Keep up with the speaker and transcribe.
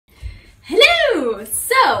Woohoo!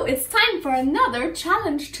 So, it's time for another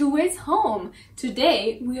challenge to Wiz Home.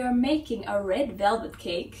 Today we are making a red velvet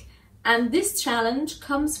cake, and this challenge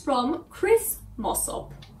comes from Chris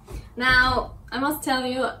Mossop. Now, I must tell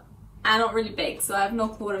you, I don't really bake, so I have no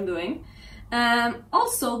clue what I'm doing.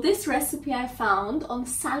 Also, this recipe I found on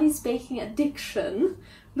Sally's Baking Addiction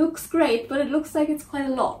looks great, but it looks like it's quite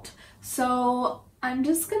a lot. So I'm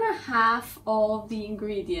just gonna half all the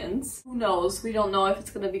ingredients. Who knows? We don't know if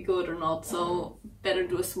it's gonna be good or not, so better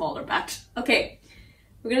do a smaller batch. Okay,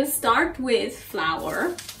 we're gonna start with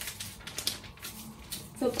flour.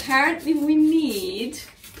 So apparently we need,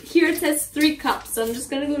 here it says 3 cups, so I'm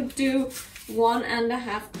just gonna go do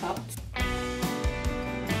 1.5 cups.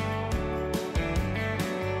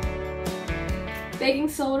 Baking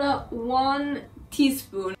soda, 1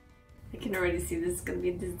 teaspoon. I can already see this is gonna be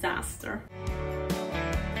a disaster.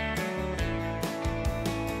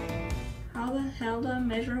 How the hell do I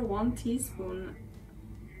measure 1 teaspoon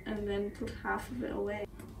and then put half of it away?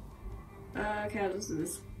 Okay, I'll just do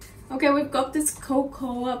this. Okay, we've got this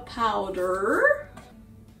cocoa powder.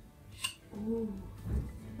 Ooh,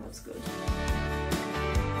 that's good.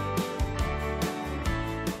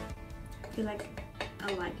 I feel like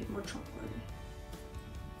I like it more chocolatey.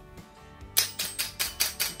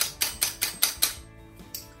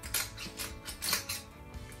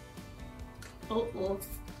 Oh.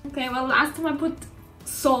 Okay, well, last time I put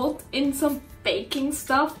salt in some baking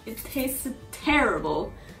stuff, it tasted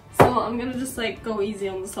terrible. So I'm gonna just like go easy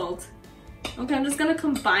on the salt. Okay, I'm just gonna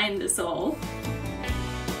combine this all.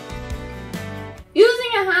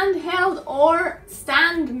 Using a handheld or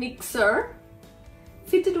stand mixer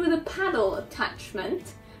fitted with a paddle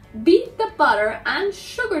attachment, beat the butter and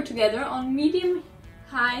sugar together on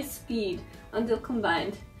medium-high speed until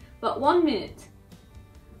combined. About 1 minute.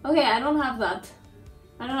 Okay, I don't have that.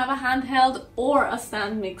 I don't have a handheld or a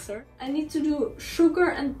stand mixer. I need to do sugar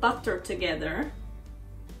and butter together.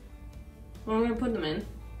 Where am I gonna put them in?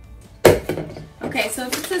 Okay, so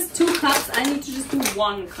if it says 2 cups, I need to just do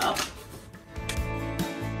 1 cup.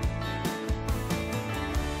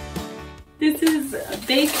 This is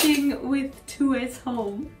baking with 2A's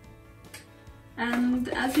home. And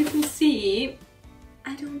as you can see,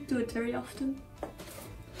 I don't do it very often.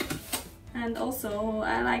 And also,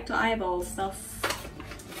 I like to eyeball stuff.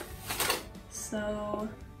 So,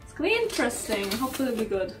 it's gonna be interesting. Hopefully it'll be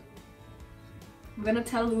good. I'm gonna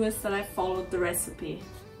tell Lewis that I followed the recipe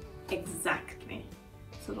exactly.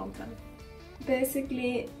 So don't tell him.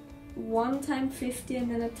 Basically, 1 times 50 and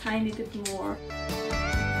then a tiny bit more.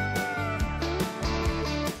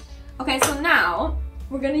 Okay, so now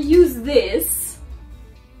we're gonna use this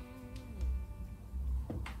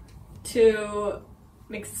to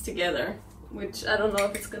mix it together, which I don't know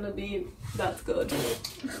if it's gonna be that good.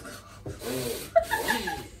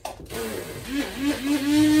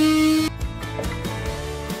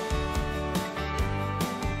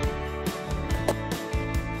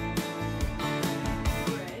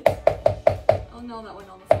 Oh no, that went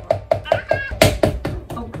on the floor.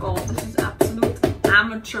 Oh god, this is absolute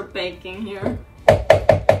amateur baking here.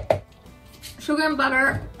 Sugar and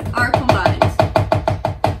butter are combined.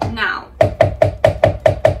 Now,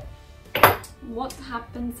 what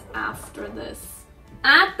happens after this?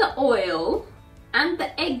 Add the oil and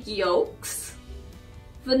the egg yolks,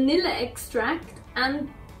 vanilla extract and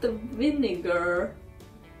the vinegar.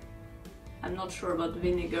 I'm not sure about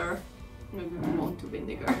vinegar. Maybe we won't do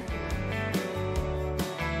vinegar.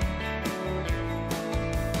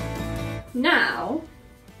 Now,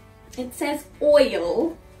 it says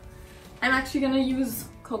oil. I'm actually gonna use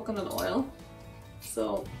coconut oil.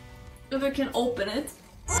 So, if I can open it.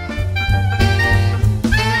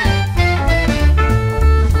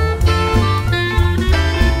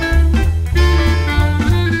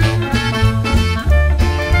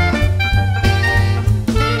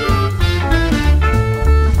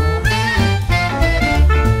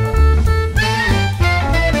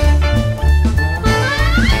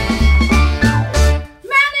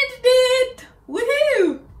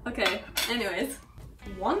 Anyways,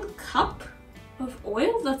 1 cup of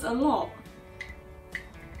oil, that's a lot.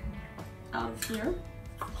 Out of here,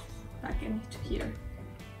 back into here.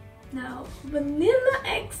 Now, vanilla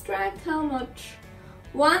extract, how much?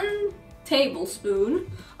 1 tablespoon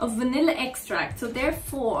of vanilla extract, so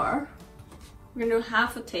therefore, we're gonna do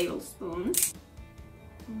half a tablespoon.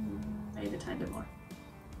 Maybe a tiny bit more.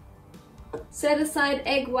 Set aside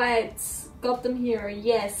egg whites, got them here,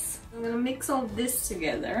 yes. I'm gonna mix all this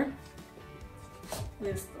together.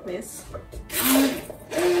 With this.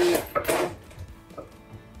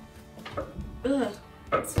 Ugh.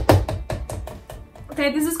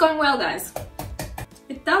 Okay, this is going well, guys.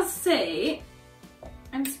 It does say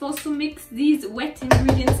supposed to mix these wet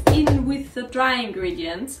ingredients in with the dry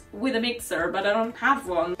ingredients with a mixer, but I don't have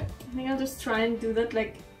one. I think I'll just try and do that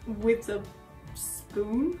like with a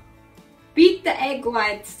spoon. Beat the egg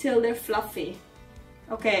whites till they're fluffy.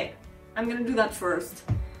 Okay, I'm gonna do that first.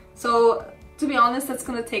 So, to be honest, that's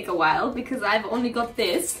gonna take a while because I've only got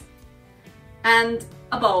this and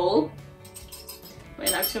a bowl.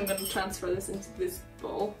 Wait, actually I'm gonna transfer this into this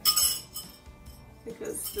bowl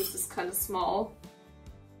because this is kind of small.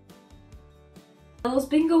 Those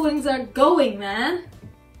bingo wings are going, man.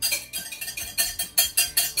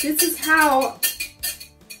 This is how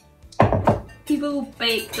people who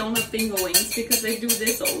bake don't have bingo wings, because they do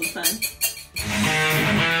this all the time.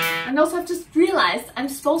 And also I've just realized I'm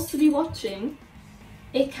supposed to be watching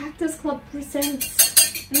a Cactus Club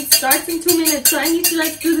Presents. And it starts in 2 minutes, so I need to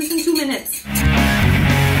like do this in 2 minutes.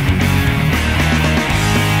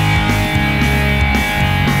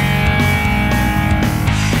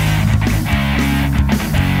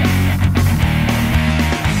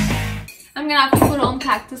 I'm gonna have to put on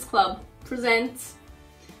Cactus Club Presents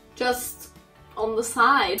just on the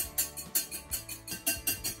side.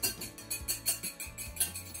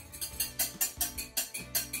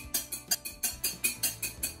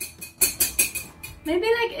 Maybe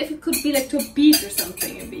like if it could be like to a beat or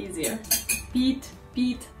something, it'd be easier. Beat,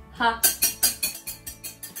 beat, ha.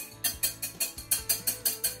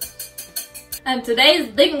 And today's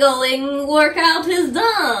dingling workout is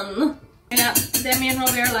done. Yeah, Demi and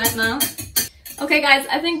Robbie are live now. Okay guys,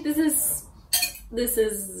 I think this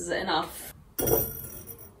is enough.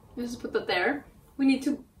 Let's just put that there. We need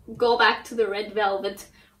to go back to the red velvet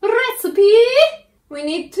recipe. We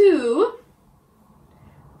need to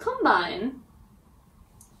combine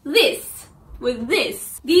this with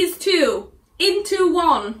this. These two into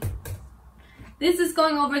one. This is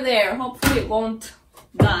going over there. Hopefully it won't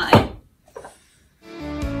die.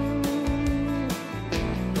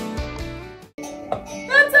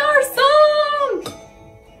 That's our song!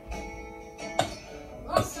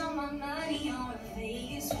 Lost all my money on a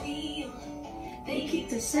Vegas wheel. They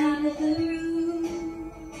kicked us out of the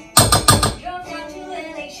room. Drove down to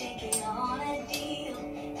LA shaking on a deal.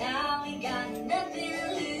 Now we got nothing to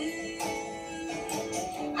lose.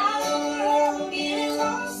 I know we're all getting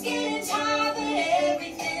lost, getting tired, but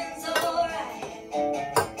everything's alright.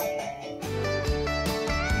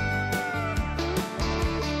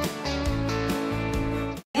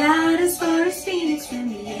 Got as far as Phoenix when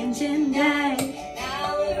the engine died.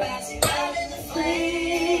 Now we're rising out of the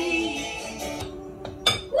flames.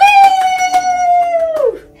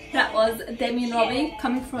 Woo! That was Demi and Robbie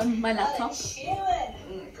coming from my laptop.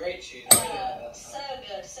 Great tune. So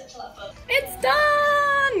good, such a lot of fun. It's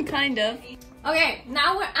done! Kind of. Okay,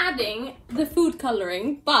 now we're adding the food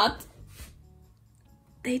coloring, but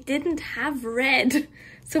they didn't have red.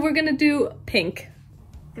 So we're gonna do pink.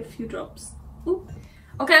 A few drops. Ooh.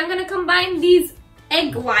 Okay, I'm gonna combine these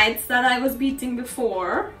egg whites that I was beating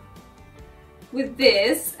before with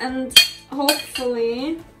this, and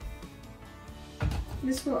hopefully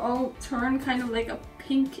this will all turn kind of like a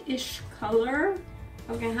pinkish color.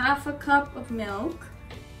 Okay, half a cup of milk.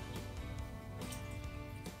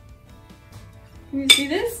 Can you see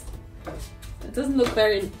this? It doesn't look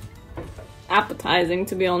very appetizing,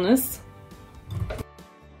 to be honest.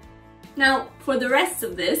 Now, for the rest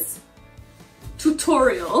of this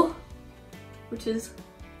tutorial, which is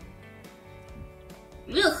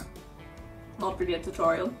not really a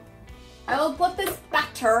tutorial, I will put this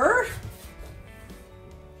batter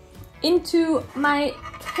into my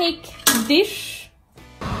cake dish.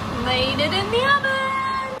 Made it in the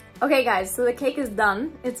oven! Okay guys, so the cake is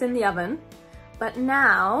done. It's in the oven. But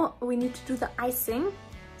now we need to do the icing.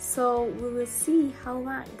 So we will see how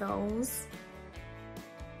that goes.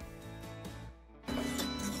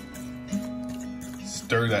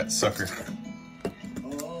 Stir that sucker.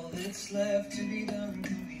 All that's left to be done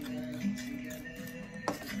can be done together.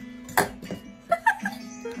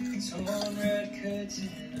 Torn red curtain.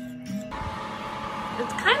 It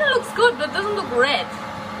kind of looks good, but it doesn't look red.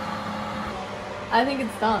 I think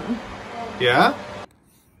it's done. Yeah?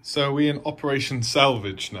 So are we in Operation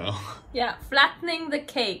Salvage now? Yeah, flattening the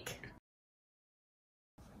cake.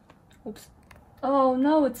 Oops. Oh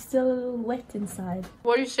no, it's still a little wet inside.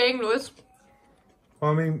 What are you saying, Louis?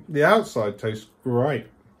 I mean, the outside tastes great.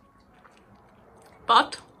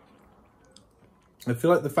 But? I feel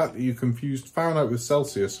like the fact that you confused Fahrenheit with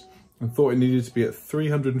Celsius and thought it needed to be at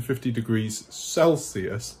 350 degrees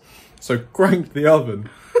Celsius, so cranked the oven,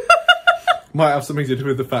 might have something to do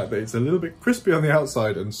with the fact that it's a little bit crispy on the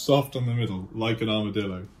outside and soft on the middle, like an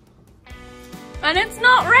armadillo. And it's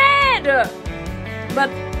not red! But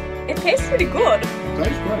It tastes pretty good.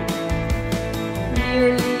 Tastes great.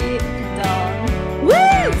 Nearly done.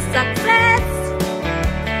 Woo! Success!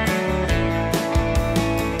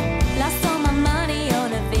 Lost all my money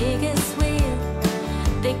on a Vegas wheel.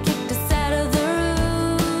 They kicked us out of the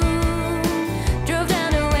room. Drove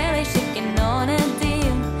down to LA shaking on a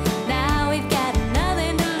deal. Now we've got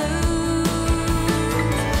nothing to lose.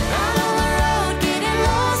 Out on the road, getting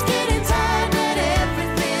lost, getting tired, but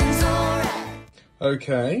everything's alright.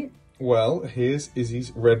 Okay, well, here's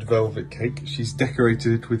Izzy's red velvet cake. She's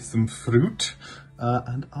decorated it with some fruit.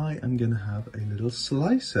 And I am going to have a little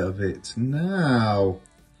slice of it now.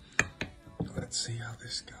 Let's see how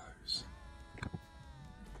this goes.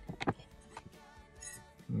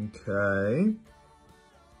 Okay.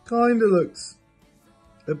 Kind of looks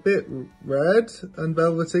a bit red and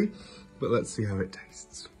velvety, but let's see how it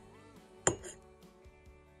tastes.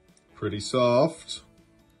 Pretty soft.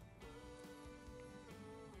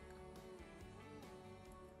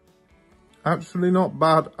 Actually not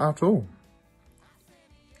bad at all.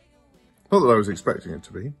 Not that I was expecting it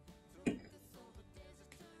to be.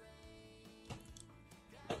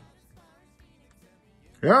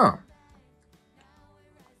 Yeah.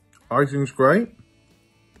 Icing's great.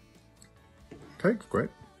 Cake's great.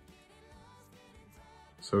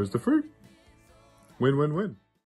 So is the fruit. Win, win, win.